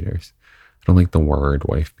wife beaters. I don't like the word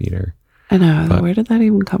wife beater. I know. But Where did that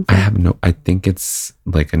even come from? I think it's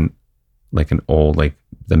like an old, like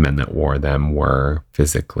the men that wore them were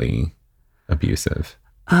physically abusive.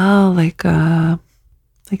 Oh, like the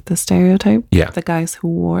stereotype? Yeah. The guys who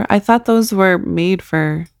wore. I thought those were made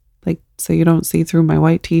for like so you don't see through my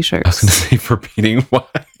white t-shirts. I was going to say for beating wives.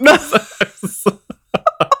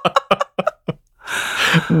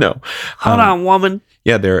 No. Hold on, woman.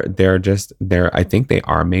 Yeah, they're I think they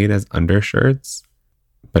are made as undershirts,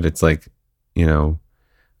 but it's like, you know,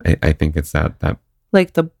 I think it's that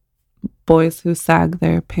Like the boys who sag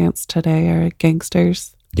their pants today are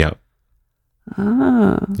gangsters. Yep.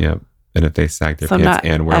 Ah. Yep. And if they sag their So pants not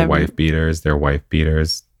and wear wife beaters, they're wife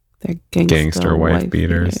beaters. They're Gangster wife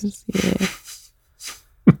beaters. Yeah.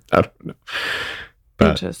 I don't know.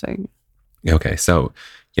 But, Interesting. okay, so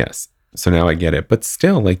yes. So now I get it. But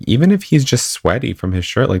still, like, even if he's just sweaty from his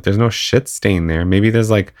shirt, like there's no shit stain there. Maybe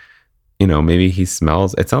there's like, you know, maybe he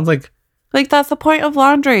smells. It sounds like That's the point of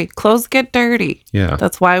laundry. Clothes get dirty. Yeah.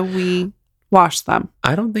 That's why we wash them.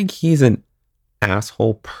 I don't think he's an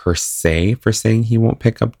asshole per se for saying he won't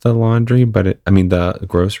pick up the laundry, but the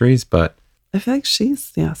groceries, but I feel like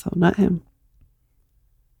she's the asshole, not him.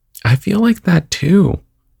 I feel like that too.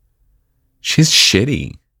 She's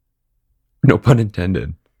shitty. No pun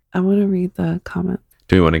intended. I want to read the comment.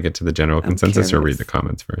 Do we want to get to the general consensus or curious. read the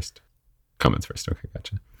comments first? Comments first. Okay,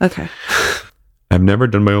 gotcha. Okay. I've never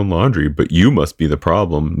done my own laundry, but you must be the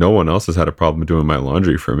problem. No one else has had a problem doing my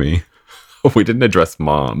laundry for me. We didn't address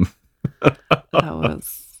mom.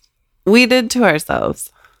 We did to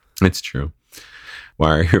ourselves. It's true.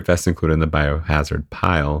 Why are your vests included in the biohazard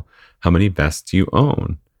pile? How many vests do you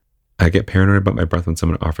own? I get paranoid about my breath when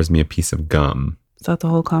someone offers me a piece of gum. Is that the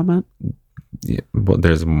whole comment? Yeah, well,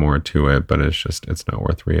 there's more to it, but it's not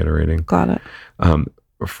worth reiterating. Got it.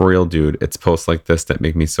 For real, dude, it's posts like this that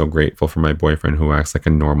make me so grateful for my boyfriend who acts like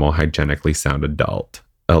a normal, hygienically sound adult.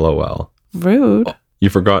 LOL. Rude. Oh, you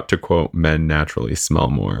forgot to quote, men naturally smell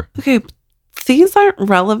more. Okay, these aren't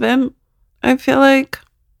relevant. I feel like.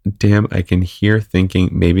 Damn, I can hear thinking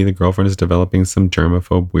maybe the girlfriend is developing some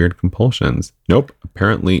germaphobe weird compulsions. Nope.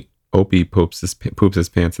 Apparently, Opie poops his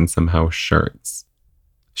pants in some house shirts.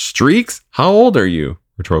 Streaks? How old are you?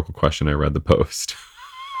 Rhetorical question. I read the post.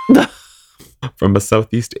 From a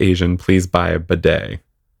Southeast Asian, please buy a bidet.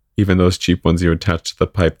 Even those cheap ones you attach to the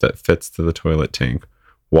pipe that fits to the toilet tank.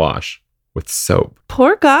 Wash with soap.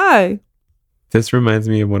 Poor guy. This reminds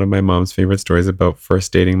me of one of my mom's favorite stories about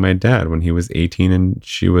first dating my dad when he was 18 and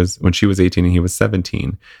she was 18 and he was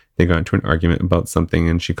 17. They got into an argument about something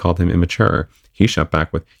and she called him immature. He shot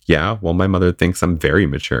back with, "Yeah, well, my mother thinks I'm very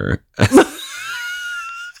mature." That's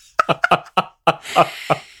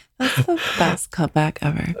the best comeback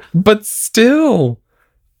ever. But still,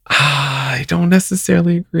 I don't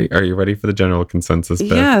necessarily agree. Are you ready for the general consensus,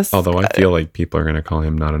 Beth? Yes. Although I feel like people are going to call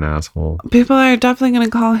him not an asshole. People are definitely going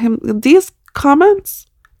to call him these comments.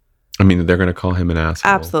 I mean, they're going to call him an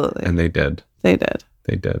asshole. Absolutely. And they did. They did.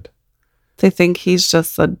 They did. They think he's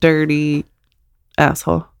just a dirty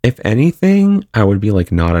asshole. If anything, I would be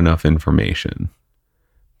like, not enough information.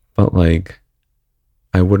 But like,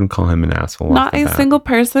 I wouldn't call him an asshole. Not a single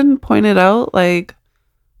person pointed out, like,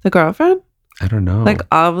 the girlfriend? I don't know. Like,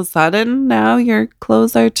 all of a sudden, now your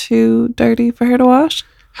clothes are too dirty for her to wash?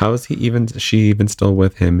 How is she even still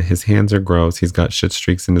with him? His hands are gross. He's got shit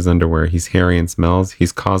streaks in his underwear. He's hairy and smells.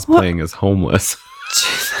 He's cosplaying as homeless.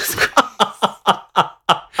 Jesus Christ.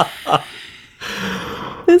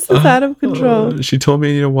 This is out of control. She told me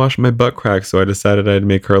I need to wash my butt crack, so I decided I'd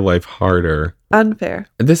make her life harder. Unfair.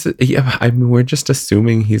 We're just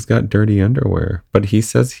assuming he's got dirty underwear, but he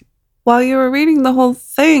says. While you were reading the whole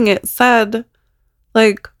thing, it said,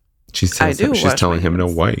 like, she's telling him to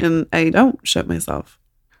wipe, and I don't shit myself.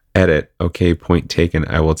 Edit. Okay, point taken.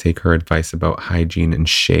 I will take her advice about hygiene and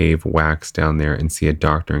shave, wax down there, and see a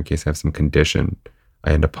doctor in case I have some condition.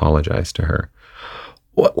 And apologize to her.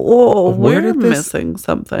 What? Whoa, we're missing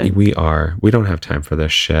something. We are. We don't have time for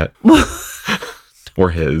this shit. Or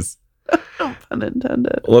his. No pun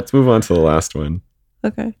intended. Let's move on to the last one.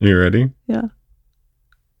 Okay. You ready? Yeah.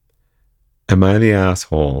 Am I the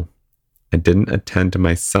asshole? I didn't attend to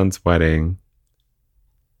my son's wedding.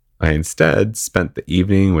 I instead spent the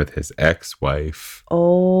evening with his ex-wife.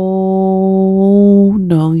 Oh,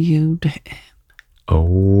 no, you didn't.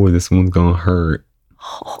 Oh, this one's gonna hurt.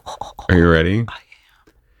 Are you ready? I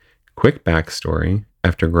am. Quick backstory.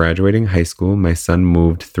 After graduating high school, my son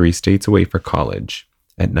moved 3 states away for college.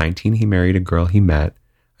 At 19, he married a girl he met.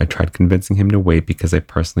 I tried convincing him to wait because I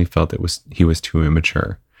personally felt he was too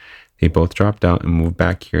immature. They both dropped out and moved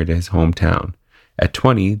back here to his hometown. At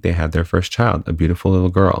 20, they had their first child, a beautiful little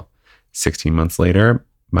girl. 16 months later,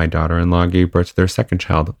 my daughter-in-law gave birth to their second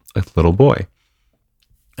child, a little boy.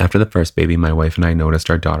 After the first baby, my wife and I noticed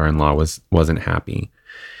our daughter-in-law wasn't happy.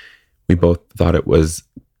 We both thought it was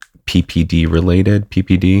PPD related.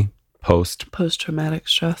 PPD, post-traumatic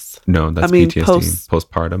stress. No, that's PTSD.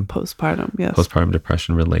 Postpartum. Postpartum, yes. Postpartum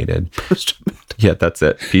depression related. Yeah, that's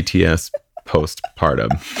it. PTS postpartum.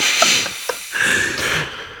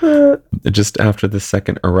 Just after the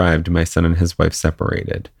second arrived, my son and his wife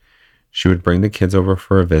separated. She would bring the kids over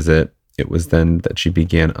for a visit. It was then that she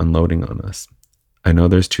began unloading on us. I know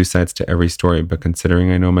there's two sides to every story, but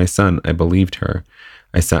considering I know my son, I believed her.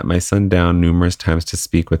 I sat my son down numerous times to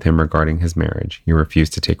speak with him regarding his marriage. He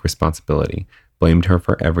refused to take responsibility, blamed her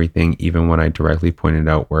for everything, even when I directly pointed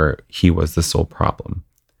out where he was the sole problem.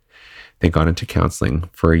 They got into counseling.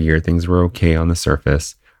 For a year, things were okay on the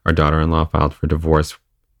surface. Our daughter-in-law filed for divorce.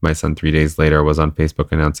 My son 3 days later was on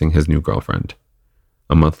Facebook announcing his new girlfriend.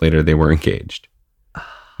 A month later, they were engaged.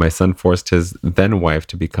 My son forced his then wife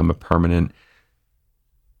to become a permanent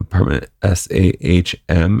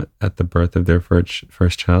SAHM at the birth of their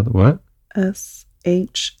first child. What? SHAM?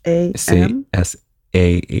 SAHM.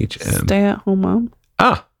 Stay-at-home mom.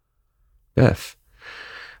 BiFF.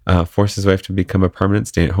 Forced his wife to become a permanent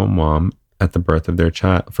stay-at-home mom at the birth of their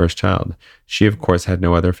first child. She, of course, had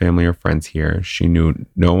no other family or friends here. She knew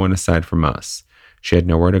no one aside from us. She had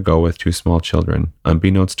nowhere to go with two small children.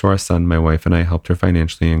 Unbeknownst to our son, my wife and I helped her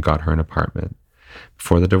financially and got her an apartment.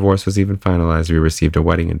 Before the divorce was even finalized, we received a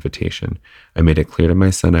wedding invitation. I made it clear to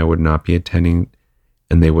my son I would not be attending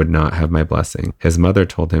and they would not have my blessing. His mother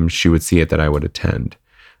told him she would see it that I would attend.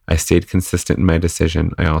 I stayed consistent in my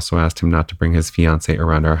decision. I also asked him not to bring his fiancée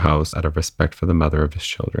around our house out of respect for the mother of his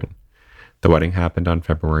children. The wedding happened on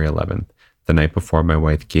February 11th. The night before, my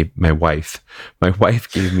wife gave me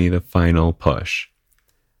the final push.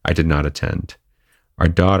 I did not attend. Our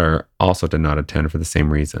daughter also did not attend for the same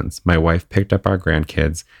reasons. My wife picked up our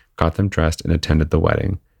grandkids, got them dressed, and attended the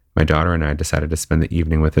wedding. My daughter and I decided to spend the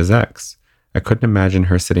evening with his ex. I couldn't imagine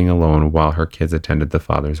her sitting alone while her kids attended the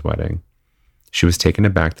father's wedding. She was taken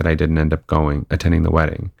aback that I didn't end up attending the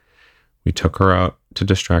wedding. We took her out to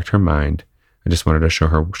distract her mind. I just wanted to show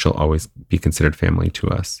her she'll always be considered family to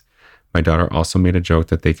us. My daughter also made a joke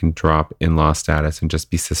that they can drop in-law status and just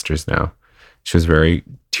be sisters now. She was very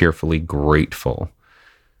tearfully grateful.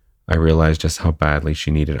 I realized just how badly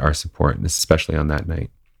she needed our support, and especially on that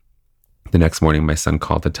night. The next morning, my son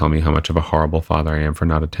called to tell me how much of a horrible father I am for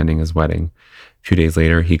not attending his wedding. A few days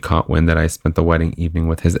later, he caught wind that I spent the wedding evening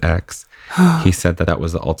with his ex. He said that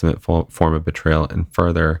was the ultimate form of betrayal, and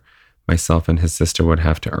further, myself and his sister would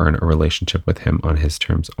have to earn a relationship with him on his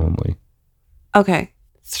terms only. Okay.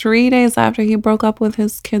 3 days after he broke up with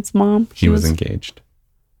his kid's mom, he was engaged.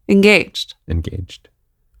 Engaged.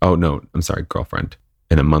 Oh, no, I'm sorry, girlfriend.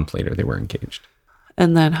 And a month later, they were engaged.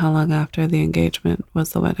 And then how long after the engagement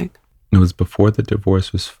was the wedding? It was before the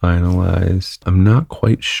divorce was finalized. I'm not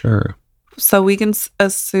quite sure. So we can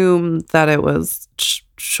assume that it was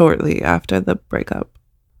shortly after the breakup.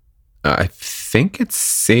 I think it's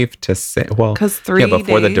safe to say. Well, because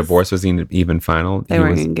before the divorce was even final, they were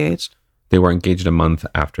engaged. They were engaged a month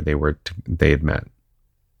after they had met.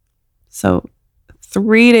 So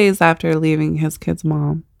 3 days after leaving his kid's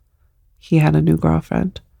mom, he had a new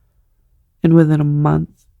girlfriend. And within a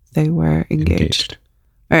month, they were engaged.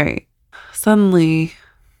 All right. Suddenly,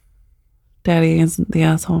 Daddy isn't the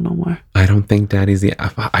asshole no more. I don't think Daddy's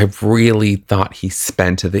I really thought he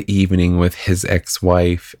spent the evening with his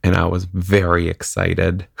ex-wife, and I was very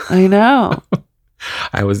excited. I know.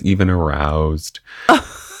 I was even aroused.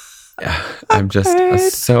 I'm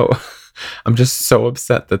just so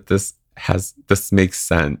upset that this makes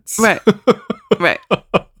sense. Right. Right.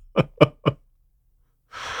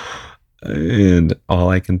 And all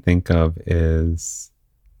I can think of is,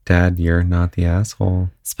 Dad, you're not the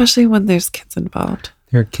asshole. Especially when there's kids involved.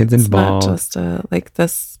 There are kids involved. It's not just like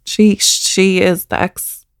this. She is, the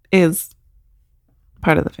ex is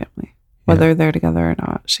part of the family. Whether they're together or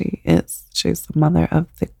not, she is. She's the mother of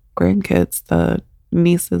the grandkids, the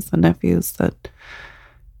nieces, the nephews,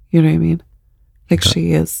 you know what I mean? Like,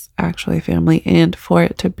 she is actually family. And for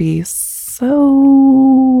it to be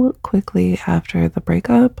so quickly after the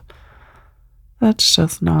breakup, that's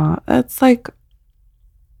just not, that's like,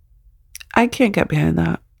 I can't get behind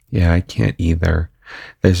that. Yeah, I can't either.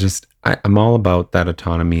 There's just, I'm all about that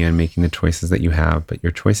autonomy and making the choices that you have, but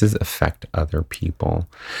your choices affect other people.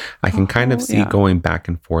 I can kind of see going back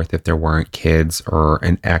and forth if there weren't kids or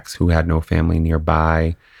an ex who had no family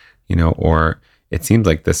nearby. you know, or it seems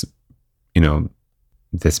like this, you know,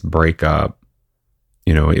 this breakup,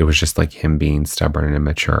 you know, it was just like him being stubborn and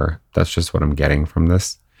immature. That's just what I'm getting from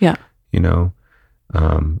this. Yeah. You know,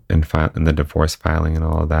 and the divorce filing and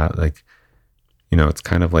all of that. Like, you know, it's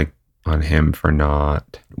kind of like on him for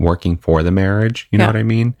not working for the marriage. You know what I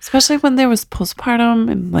mean? Especially when there was postpartum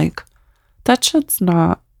and like, that shit's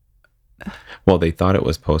not. Well, they thought it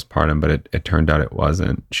was postpartum, but it turned out it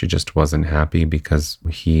wasn't. She just wasn't happy because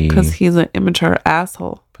he's an immature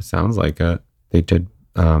asshole. It sounds like it. They did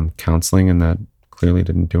counseling and that clearly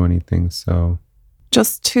didn't do anything. So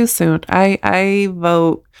just too soon. I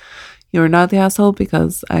vote you're not the asshole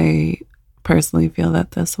because I personally feel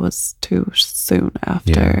that this was too soon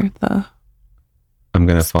after the I'm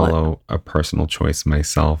going to split. follow a personal choice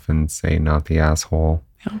myself and say not the asshole.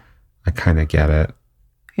 Yeah. I kind of get it.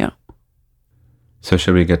 Yeah. So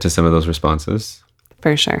should we get to some of those responses?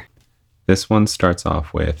 For sure. This one starts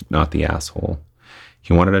off with not the asshole.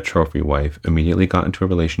 He wanted a trophy wife, immediately got into a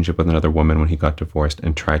relationship with another woman when he got divorced,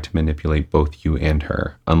 and tried to manipulate both you and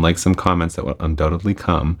her. Unlike some comments that will undoubtedly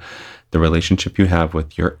come, the relationship you have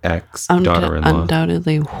with your ex-daughter-in-law...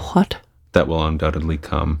 Undoubtedly what? That will undoubtedly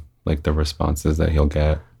come. Like the responses that he'll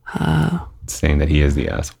get. Saying that he is the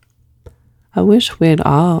asshole. I wish we'd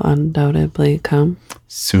all undoubtedly come.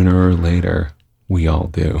 Sooner or later, we all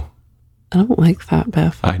do. I don't like that,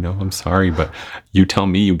 Biff. I know, I'm sorry, but you tell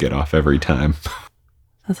me you get off every time.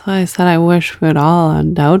 That's why I said I wish we'd all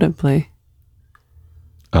undoubtedly.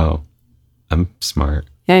 Oh, I'm smart.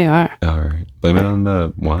 Yeah, you are. All right. Blame it on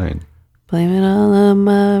the wine. Blame it all on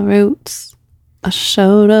my roots. I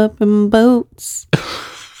showed up in boats.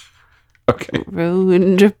 Okay.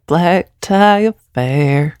 Ruined your black tie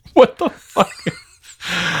affair. What the fuck?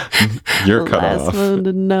 You're cut off. The last one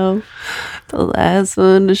to know. The last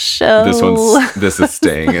one to show. This is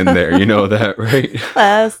staying in there. You know that, right?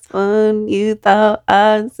 Last one you thought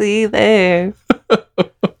I'd see there.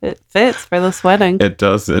 It fits for this wedding. It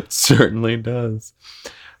does. It certainly does.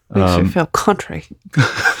 Makes you feel country.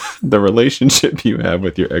 The relationship you have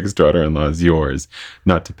with your ex-daughter-in-law is yours,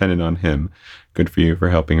 not dependent on him. Good for you for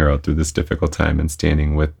helping her out through this difficult time and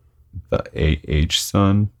standing with the AH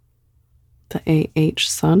son. The AH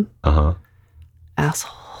son? Uh-huh.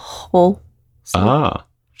 Asshole son. Ah,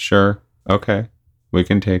 sure. Okay. We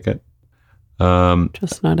can take it.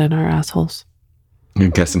 Just not in our assholes. I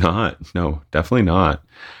guess not. No, definitely not.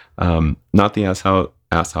 Not the asshole.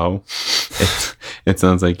 It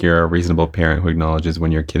sounds like you're a reasonable parent who acknowledges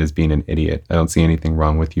when your kid is being an idiot. I don't see anything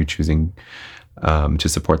wrong with you choosing to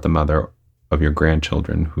support the mother of your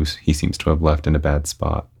grandchildren who he seems to have left in a bad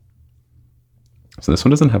spot. So this one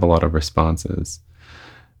doesn't have a lot of responses.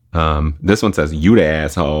 This one says, you the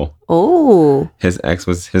asshole. Oh. His ex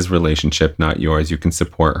was his relationship, not yours. You can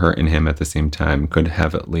support her and him at the same time. Could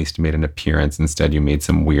have at least made an appearance. Instead, you made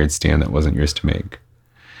some weird stand that wasn't yours to make.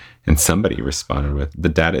 And somebody responded with, the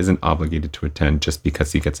dad isn't obligated to attend just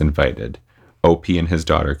because he gets invited. OP and his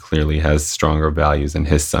daughter clearly has stronger values than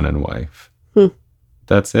his son and wife.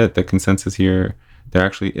 That's it. The consensus here, there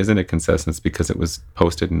actually isn't a consensus because it was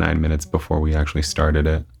posted 9 minutes before we actually started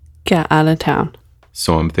it. Get out of town.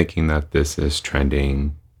 So I'm thinking that this is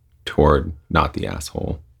trending toward not the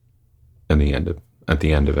asshole at the end of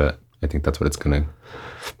it. I think that's what it's going to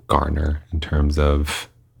garner in terms of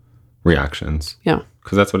reactions. Yeah.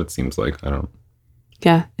 Because that's what it seems like.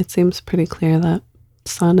 Yeah, it seems pretty clear that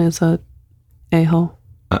son is a a-hole.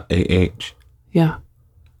 AH. Yeah.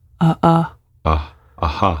 Aha.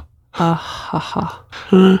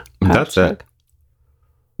 That's it.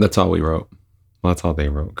 That's all we wrote. Well, that's all they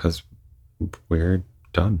wrote because we're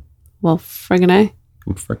done. Well, friggin' A.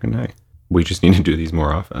 Friggin' A. We just need to do these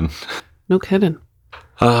more often. No kidding.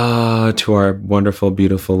 To our wonderful,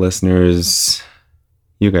 beautiful listeners,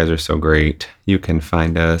 you guys are so great. You can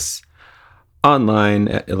find us online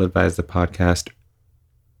at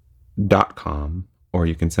illadvisedthepodcast.com, or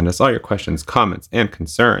you can send us all your questions, comments, and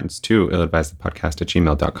concerns to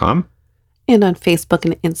illadvisedthepodcast@gmail.com. And on Facebook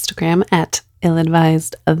and Instagram at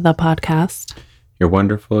illadvisedthepodcast. You're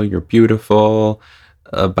wonderful. You're beautiful.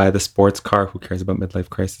 Buy the sports car. Who cares about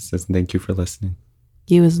midlife crises? And thank you for listening.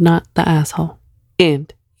 You is not the asshole.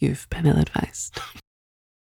 And you've been ill-advised.